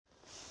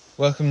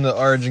Welcome to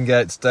Origin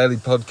Gates daily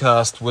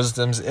podcast,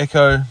 Wisdom's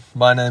Echo.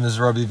 My name is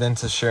Robbie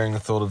Venter, sharing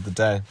the thought of the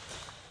day.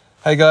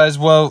 Hey guys,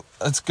 well,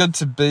 it's good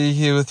to be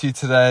here with you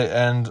today,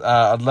 and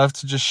I'd love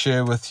to just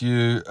share with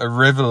you a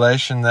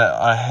revelation that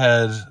I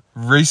had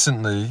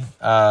recently,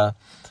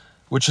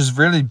 which is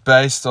really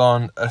based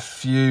on a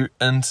few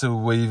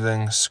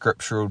interweaving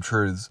scriptural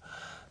truths.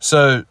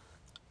 So,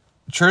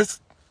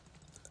 truth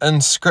in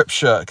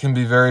scripture can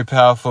be very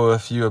powerful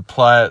if you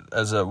apply it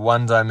as a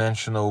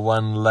one-dimensional,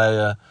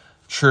 one-layer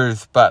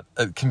truth, but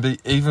it can be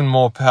even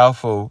more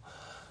powerful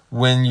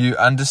when you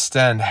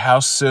understand how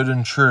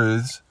certain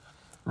truths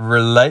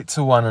relate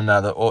to one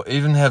another or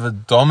even have a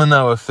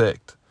domino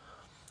effect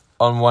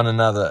on one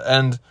another.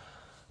 And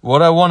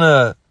what I want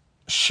to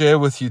share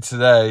with you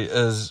today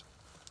is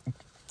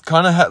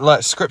kind of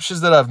like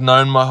scriptures that I've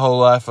known my whole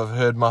life, I've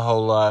heard my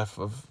whole life,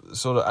 I've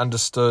sort of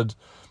understood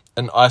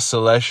in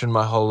isolation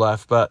my whole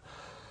life, but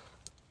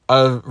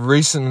I've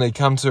recently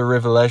come to a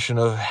revelation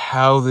of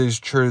how these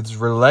truths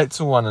relate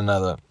to one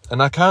another.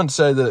 And I can't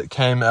say that it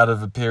came out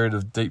of a period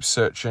of deep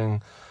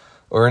searching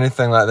or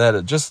anything like that.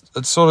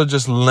 It sort of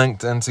just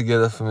linked in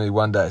together for me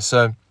one day.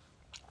 So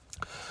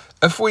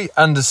if we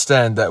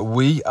understand that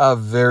we are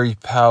very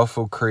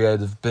powerful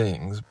creative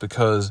beings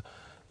because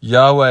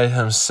Yahweh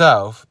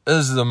himself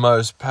is the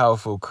most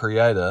powerful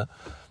creator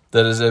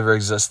that has ever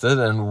existed,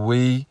 and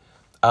we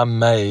are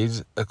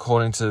made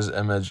according to his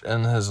image,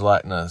 in his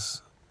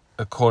likeness,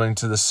 according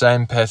to the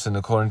same pattern,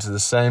 according to the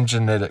same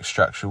genetic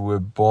structure. We're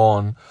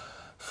born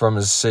from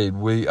his seed.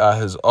 We are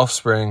his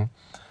offspring,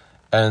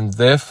 and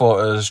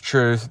therefore it is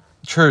true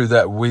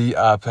that we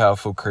are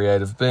powerful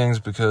creative beings,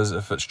 because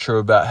if it's true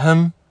about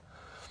him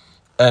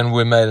and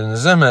we're made in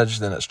his image,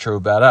 then it's true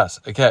about us.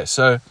 Okay,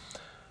 so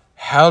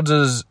how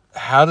does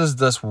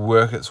this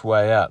work its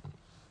way out?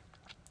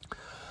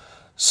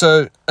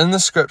 So in the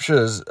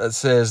scriptures, it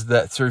says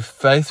that through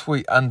faith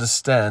we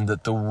understand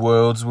that the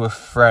worlds were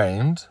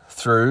framed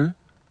through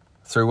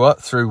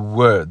what? Through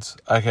words.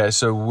 Okay,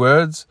 so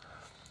words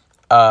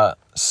are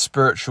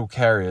spiritual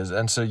carriers,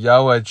 and so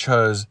Yahweh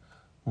chose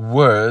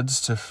words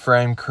to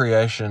frame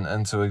creation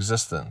into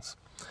existence.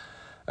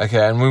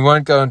 Okay, and we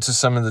won't go into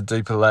some of the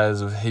deeper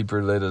layers of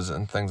Hebrew letters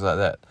and things like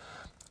that.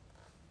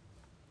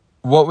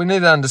 What we need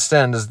to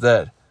understand is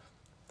that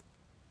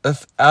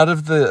if out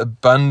of the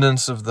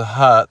abundance of the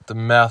heart the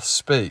mouth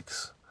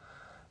speaks,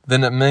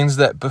 then it means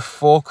that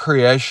before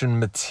creation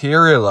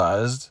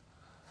materialized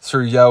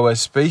through Yahweh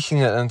speaking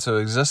it into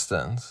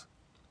existence,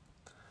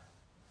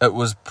 it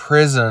was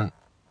present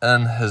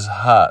in his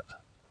heart.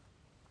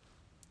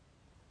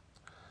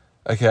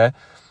 Okay?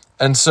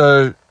 And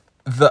so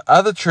the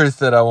other truth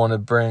that I want to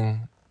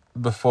bring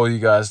before you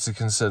guys to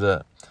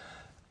consider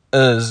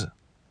is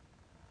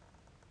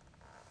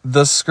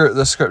the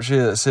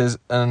scripture that says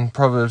in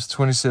Proverbs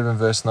 27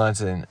 verse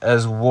 19,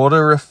 as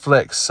water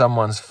reflects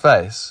someone's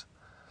face,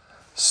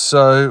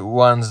 so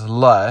one's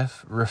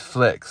life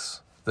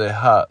reflects their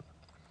heart.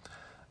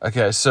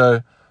 Okay,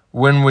 so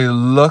when we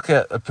look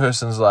at a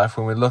person's life,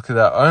 when we look at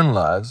our own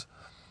lives,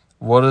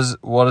 what is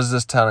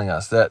this telling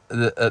us?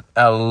 That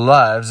our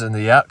lives and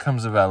the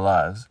outcomes of our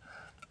lives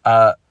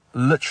are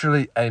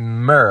literally a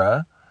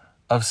mirror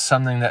of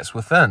something that's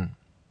within,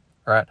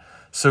 right?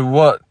 So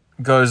what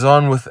goes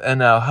on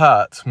within our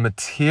hearts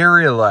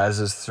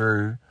materializes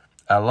through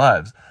our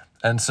lives.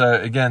 And so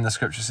again, the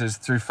scripture says,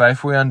 through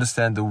faith we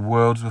understand the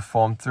worlds were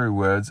formed through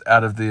words.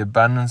 Out of the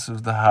abundance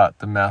of the heart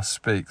the mouth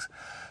speaks.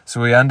 So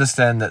we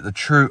understand that the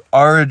true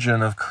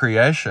origin of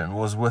creation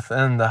was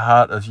within the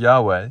heart of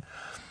Yahweh,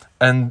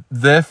 and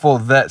therefore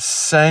that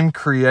same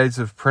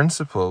creative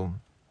principle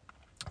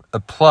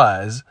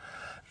applies,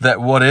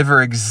 that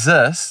whatever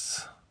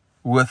exists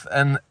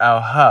within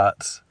our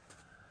hearts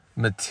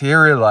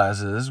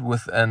materializes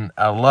within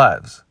our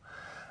lives.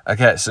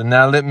 Okay, so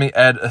now let me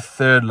add a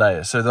third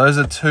layer. So those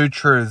are two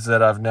truths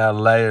that I've now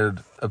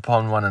layered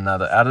upon one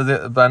another. Out of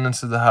the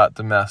abundance of the heart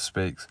the mouth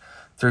speaks.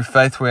 Through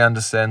faith we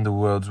understand the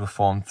worlds were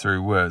formed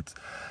through words.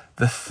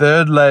 The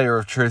third layer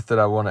of truth that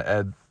I want to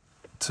add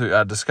to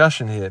our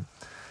discussion here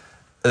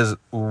is,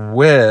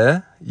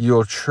 where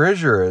your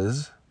treasure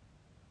is,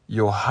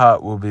 your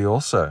heart will be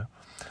also.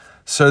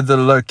 So the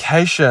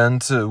location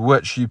to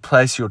which you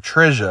place your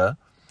treasure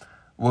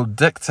will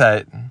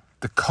dictate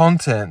the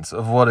contents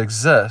of what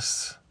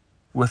exists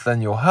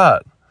within your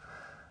heart.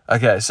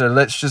 Okay, so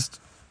let's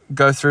just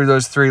go through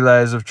those three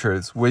layers of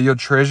truths. Where your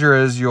treasure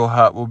is, your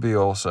heart will be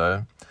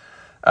also.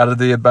 Out of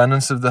the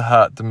abundance of the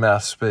heart, the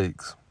mouth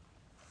speaks.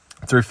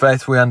 Through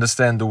faith, we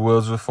understand the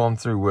worlds were formed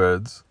through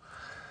words.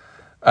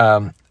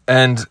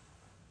 And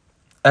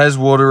as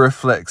water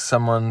reflects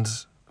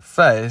someone's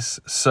face,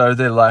 so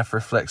their life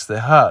reflects their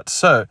heart.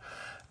 So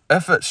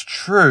if it's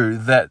true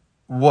that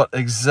what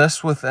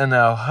exists within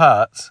our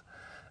hearts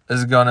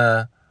is going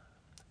to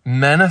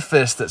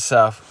manifest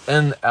itself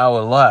in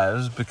our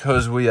lives,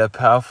 because we are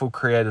powerful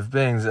creative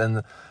beings,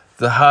 and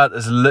the heart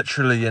is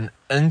literally an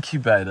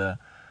incubator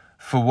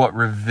for what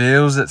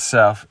reveals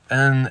itself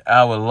in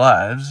our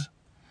lives,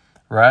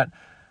 right?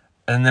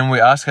 And then we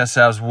ask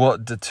ourselves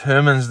what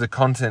determines the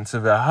contents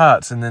of our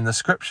hearts. And then the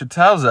scripture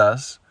tells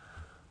us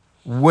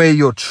where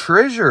your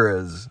treasure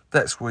is,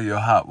 that's where your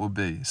heart will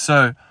be.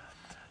 So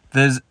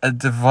there's a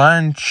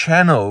divine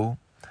channel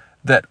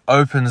that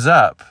opens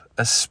up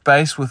a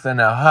space within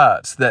our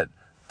hearts, that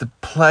the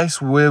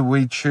place where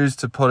we choose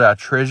to put our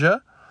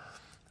treasure,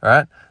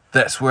 right,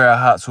 that's where our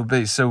hearts will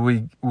be. So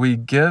we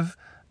give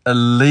a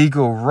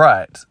legal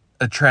right,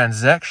 a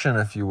transaction,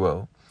 if you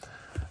will,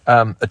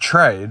 a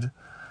trade,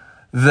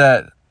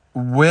 that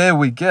where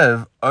we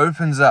give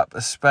opens up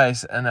a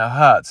space in our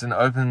hearts and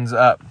opens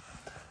up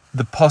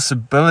the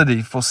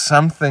possibility for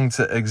something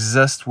to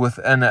exist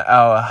within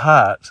our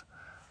heart,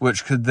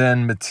 which could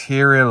then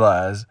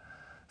materialize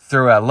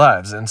through our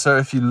lives. And so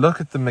if you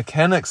look at the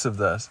mechanics of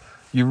this,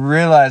 you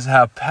realize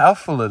how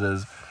powerful it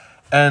is.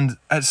 And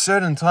at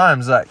certain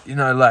times,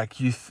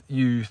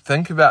 you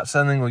think about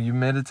something or you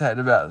meditate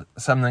about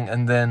something,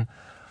 and then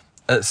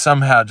it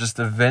somehow just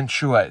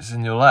eventuates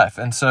in your life.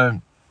 And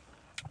so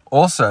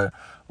also,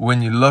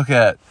 when you look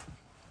at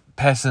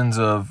patterns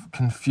of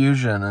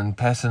confusion and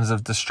patterns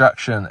of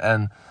destruction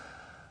and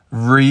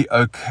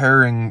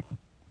reoccurring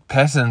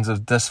patterns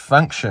of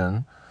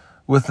dysfunction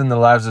within the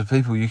lives of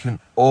people, you can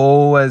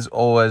always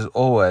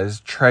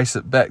trace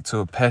it back to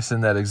a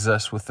pattern that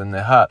exists within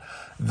their heart.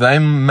 They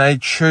may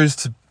choose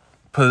to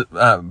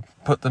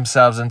put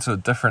themselves into a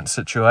different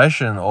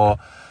situation, or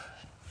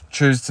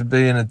choose to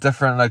be in a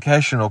different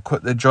location, or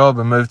quit their job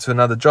and move to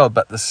another job,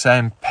 but the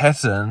same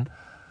pattern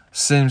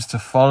seems to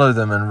follow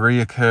them and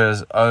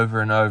reoccurs over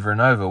and over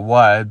and over.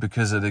 Why?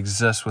 Because it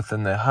exists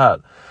within their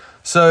heart.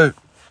 So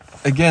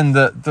again,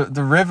 the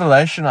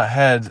revelation I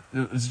had,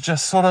 it was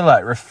just sort of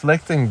like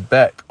reflecting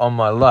back on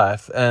my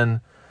life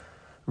and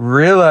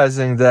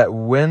realizing that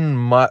when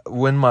my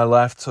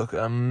life took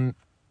an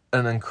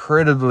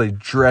incredibly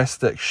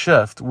drastic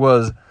shift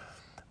was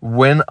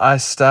when I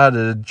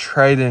started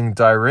trading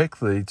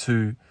directly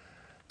to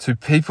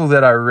people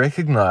that I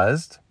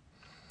recognized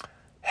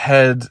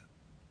had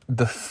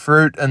the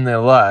fruit in their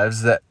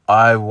lives that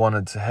I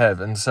wanted to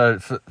have. And so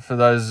for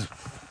those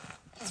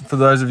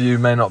of you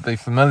who may not be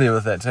familiar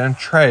with that term,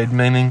 trade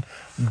meaning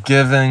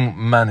giving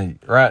money,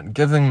 right?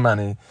 Giving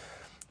money,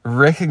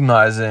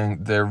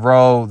 recognizing their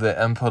role,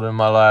 their input in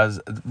my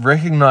lives,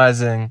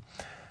 recognizing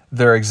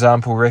their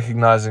example,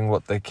 recognizing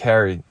what they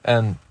carry.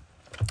 And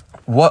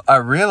what I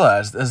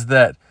realized is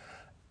that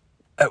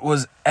it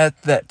was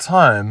at that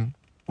time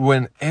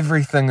when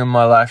everything in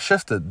my life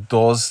shifted.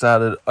 Doors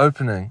started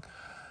opening.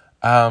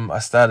 I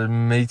started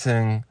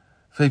meeting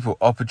people.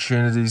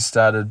 Opportunities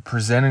started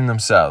presenting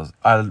themselves.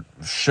 I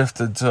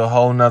shifted to a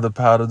whole nother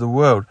part of the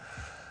world.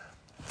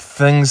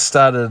 Things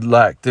started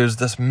there's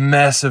this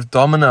massive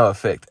domino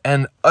effect.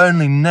 And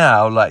only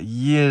now,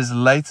 years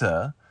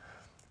later,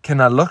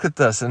 can I look at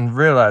this and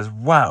realize,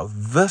 wow,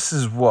 this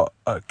is what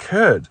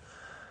occurred.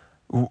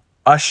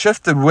 I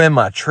shifted where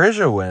my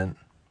treasure went,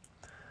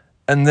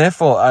 and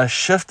therefore I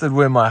shifted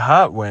where my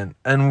heart went.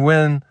 And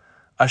when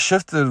I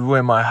shifted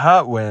where my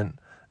heart went,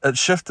 it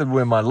shifted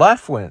where my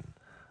life went,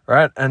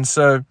 right? And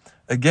so,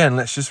 again,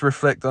 let's just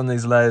reflect on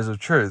these layers of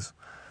truth.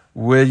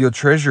 Where your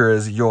treasure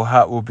is, your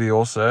heart will be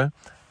also.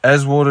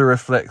 As water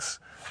reflects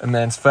a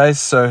man's face,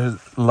 so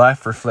his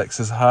life reflects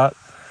his heart.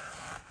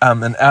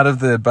 And out of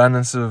the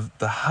abundance of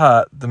the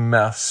heart, the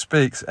mouth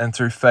speaks. And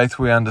through faith,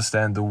 we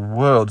understand the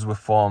worlds were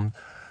formed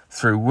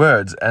through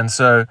words. And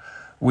so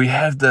we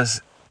have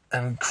this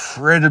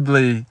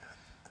incredibly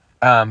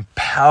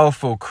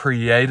powerful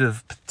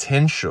creative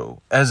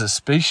potential as a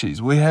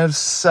species. We have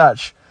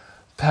such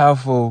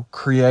powerful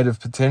creative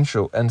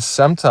potential, and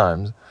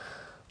sometimes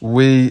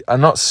we are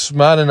not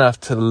smart enough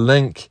to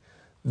link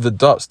the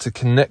dots, to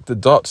connect the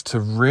dots, to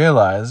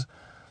realize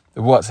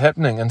what's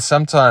happening. And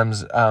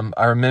sometimes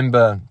I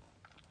remember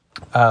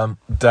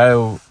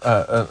Dale,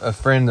 a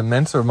friend, a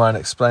mentor of mine,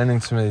 explaining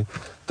to me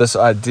this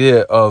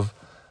idea of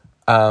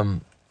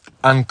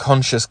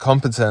unconscious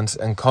competence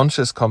and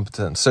conscious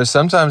competence. So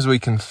sometimes we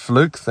can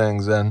fluke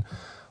things and,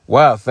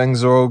 wow,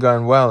 things are all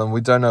going well and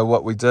we don't know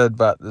what we did,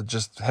 but it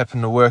just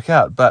happened to work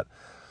out. But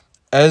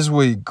as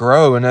we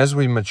grow and as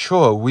we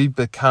mature, we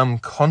become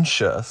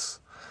conscious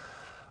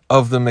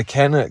of the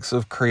mechanics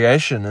of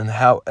creation and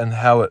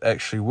how it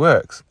actually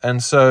works.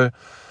 And so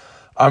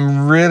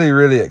I'm really,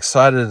 really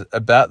excited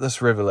about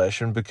this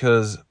revelation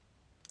because,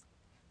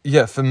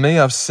 for me,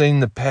 I've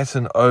seen the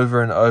pattern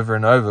over and over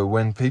and over.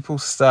 When people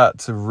start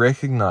to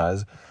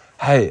recognize,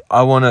 hey,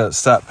 I want to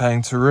start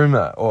paying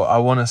Teruma, or I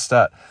want to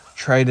start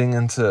trading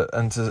into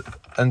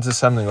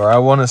something, or I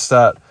want to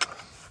start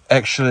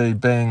actually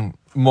being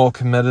more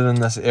committed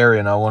in this area,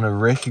 and I want to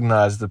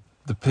recognize the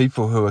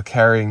people who are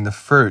carrying the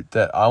fruit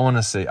that I want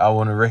to see. I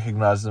want to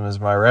recognize them as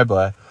my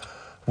rabbi.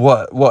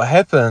 What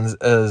happens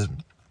is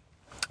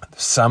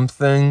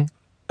something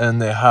in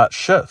their heart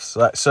shifts.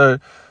 So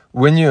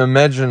when you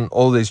imagine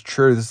all these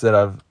truths that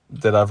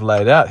I've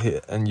laid out here,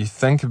 and you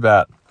think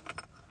about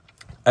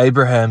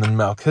Abraham and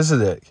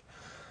Melchizedek,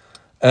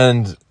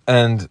 and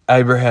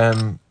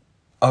Abraham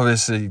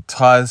obviously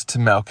tithes to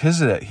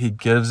Melchizedek, he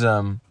gives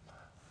him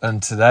in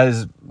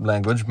today's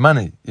language,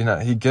 money.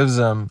 He gives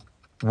them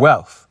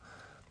wealth.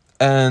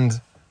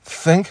 And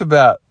think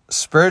about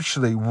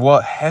spiritually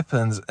what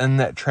happens in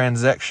that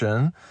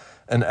transaction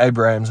in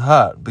Abraham's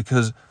heart,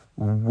 because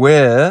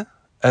where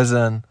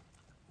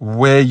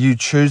you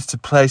choose to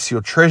place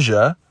your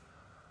treasure,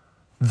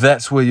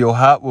 that's where your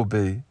heart will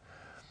be.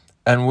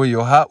 And where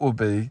your heart will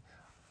be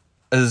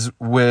is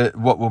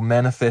what will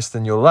manifest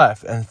in your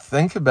life. And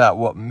think about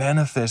what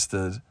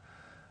manifested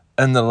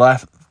in the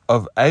life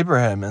of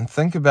Abraham, and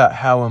think about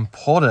how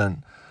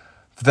important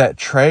that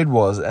trade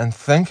was, and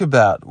think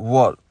about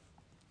what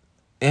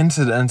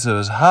entered into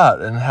his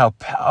heart and how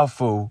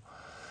powerful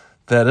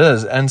that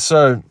is. And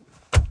so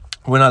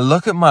when I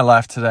look at my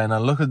life today, and I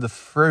look at the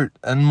fruit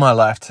in my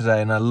life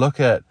today, and I look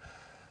at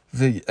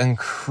the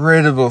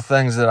incredible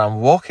things that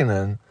I'm walking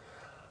in,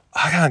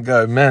 I can't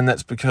go, man,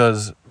 that's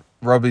because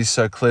Robbie's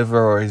so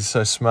clever, or he's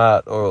so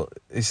smart, or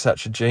he's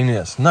such a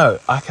genius. No,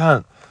 I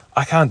can't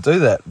do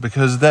that,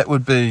 because that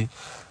would be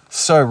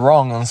so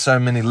wrong on so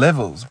many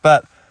levels.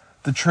 But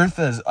the truth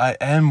is, I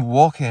am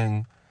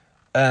walking,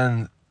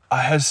 and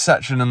I have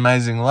such an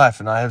amazing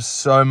life, and I have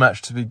so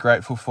much to be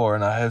grateful for,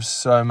 and I have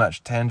so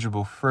much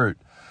tangible fruit.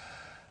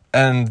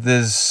 And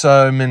there's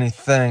so many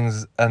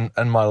things in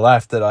my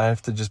life that I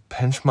have to just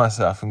pinch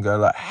myself and go,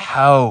 like,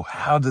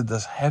 how did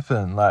this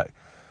happen? Like,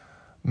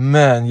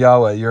 man,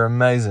 Yahweh, you're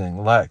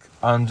amazing. Like,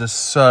 I'm just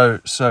so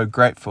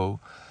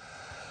grateful.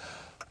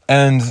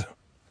 And,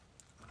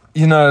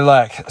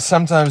 like,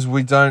 sometimes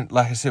we don't,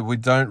 like I said, we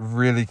don't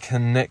really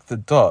connect the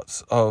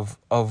dots of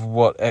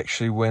what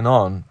actually went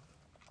on.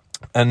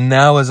 And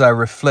now as I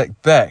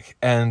reflect back,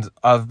 and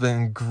I've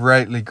been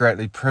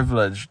greatly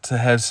privileged to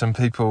have some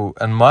people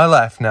in my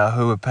life now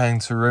who are paying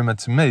teruma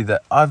to me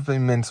that I've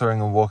been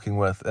mentoring and walking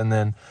with, and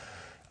then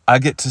I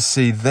get to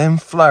see them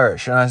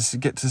flourish, and I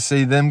get to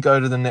see them go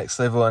to the next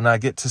level, and I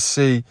get to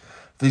see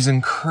these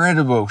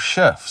incredible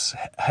shifts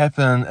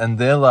happen in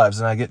their lives,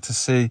 and I get to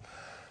see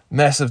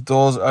massive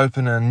doors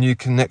open and new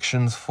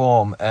connections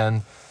form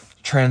and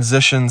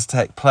transitions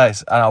take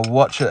place, and I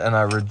watch it and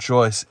I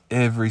rejoice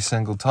every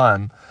single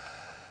time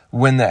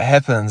when that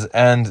happens.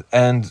 And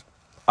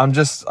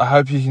I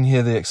hope you can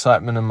hear the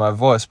excitement in my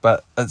voice,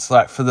 but it's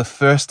like, for the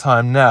first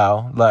time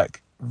now,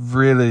 like,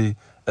 really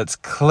it's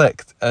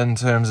clicked in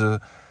terms of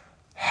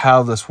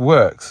how this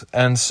works.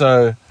 And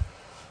so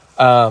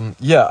I'm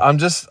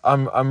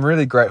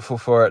really grateful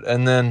for it.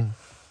 And then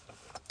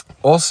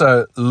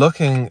also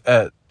looking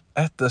at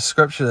the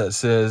scripture that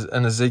says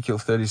in Ezekiel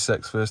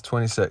 36 verse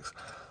 26,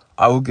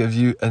 I will give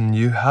you a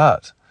new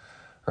heart,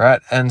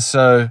 right? And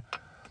so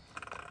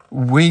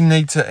we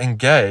need to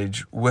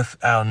engage with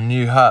our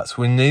new hearts.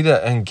 We need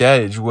to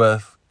engage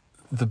with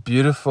the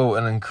beautiful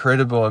and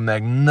incredible and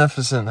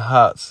magnificent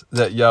hearts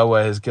that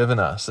Yahweh has given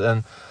us.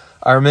 And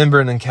I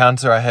remember an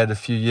encounter I had a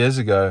few years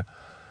ago.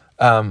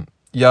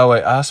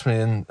 Yahweh asked me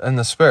in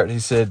the spirit, he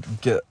said,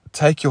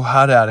 take your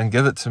heart out and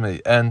give it to me.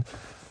 And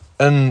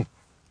in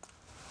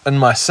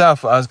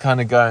myself, I was kind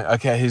of going,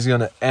 okay, he's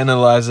going to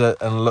analyze it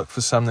and look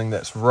for something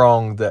that's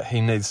wrong that he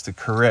needs to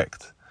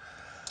correct.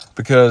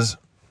 Because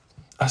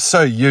I was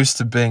so used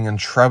to being in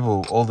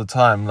trouble all the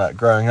time. Like,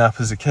 growing up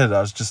as a kid,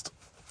 I was just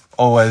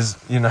always,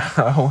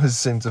 I always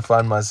seemed to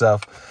find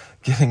myself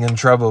getting in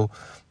trouble.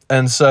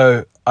 And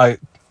so I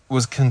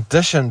was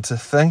conditioned to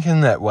think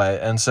in that way.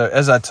 And so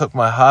as I took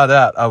my heart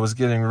out, I was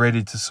getting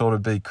ready to sort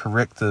of be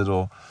corrected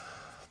or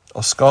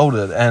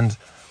scolded.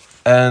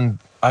 And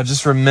I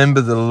just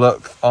remember the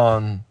look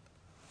on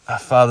our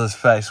Father's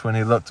face when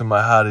he looked in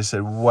my heart. He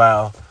said,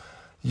 wow,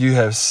 you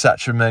have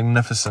such a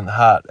magnificent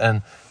heart.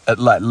 And it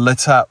like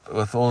lit up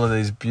with all of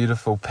these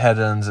beautiful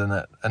patterns in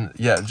it. And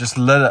yeah, it just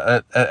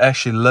it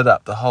actually lit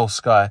up the whole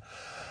sky.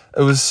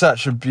 It was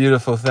such a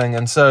beautiful thing.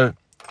 And so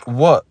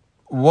what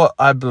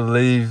I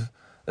believe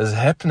is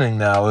happening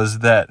now is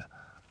that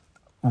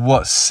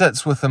what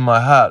sits within my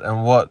heart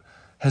and what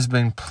has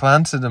been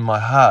planted in my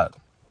heart,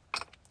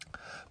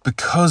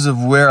 because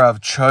of where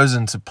I've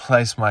chosen to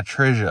place my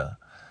treasure,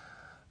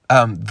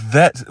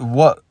 that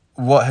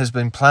what has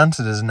been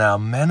planted is now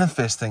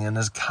manifesting and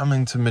is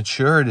coming to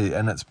maturity,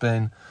 and it's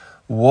been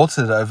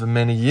watered over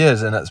many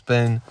years, and it's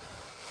been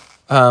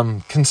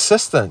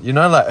consistent.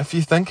 Like, if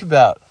you think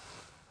about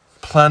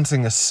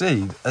planting a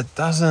seed, it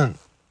doesn't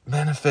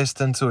manifest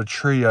into a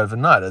tree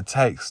overnight. It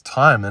takes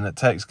time, and it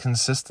takes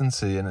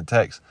consistency, and it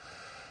takes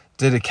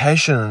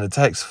dedication, and it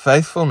takes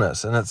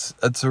faithfulness, and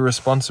it's a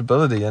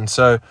responsibility. And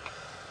so,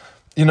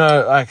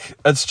 like,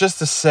 it's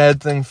just a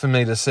sad thing for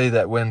me to see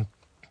that when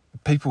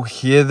people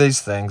hear these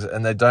things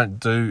and they don't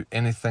do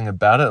anything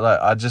about it, like,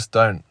 I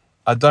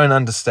don't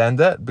understand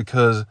that,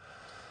 because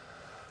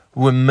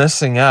we're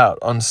missing out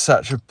on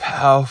such a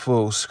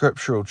powerful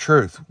scriptural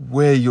truth.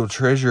 Where your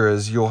treasure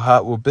is, your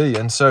heart will be.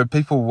 And so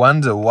people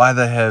wonder why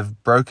they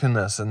have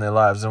brokenness in their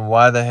lives, and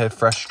why they have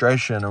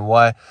frustration, and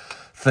why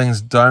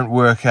things don't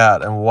work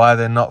out, and why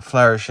they're not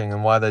flourishing,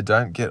 and why they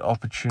don't get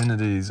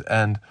opportunities,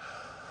 and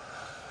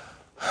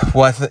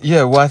why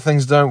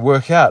things don't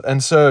work out.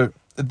 And so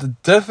the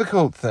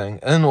difficult thing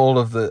in all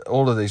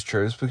of these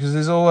truths, because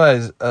there's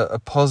always a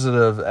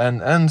positive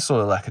and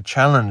sort of like a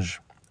challenge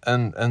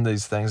in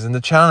these things. And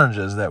the challenge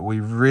is that we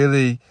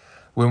really,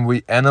 when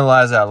we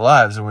analyze our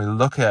lives and we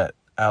look at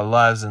our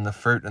lives and the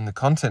fruit and the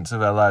contents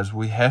of our lives,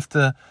 we have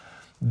to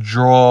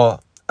draw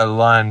a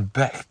line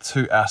back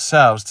to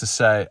ourselves to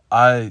say,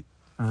 I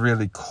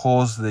really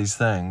caused these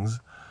things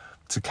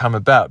to come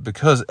about,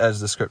 because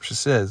as the scripture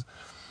says,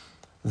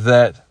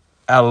 that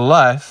our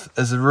life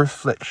is a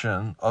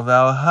reflection of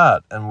our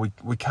heart, and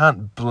we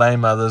can't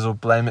blame others or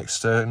blame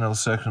external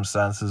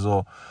circumstances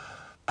or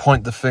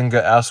point the finger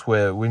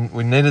elsewhere.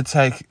 We need to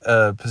take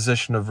a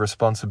position of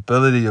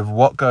responsibility of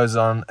what goes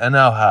on in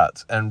our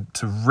hearts, and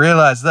to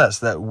realize this,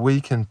 that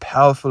we can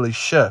powerfully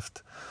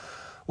shift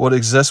what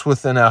exists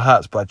within our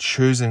hearts by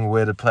choosing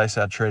where to place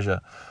our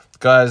treasure.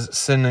 Guys,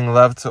 sending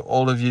love to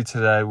all of you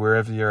today,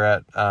 wherever you're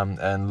at,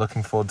 and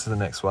looking forward to the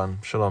next one.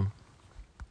 Shalom.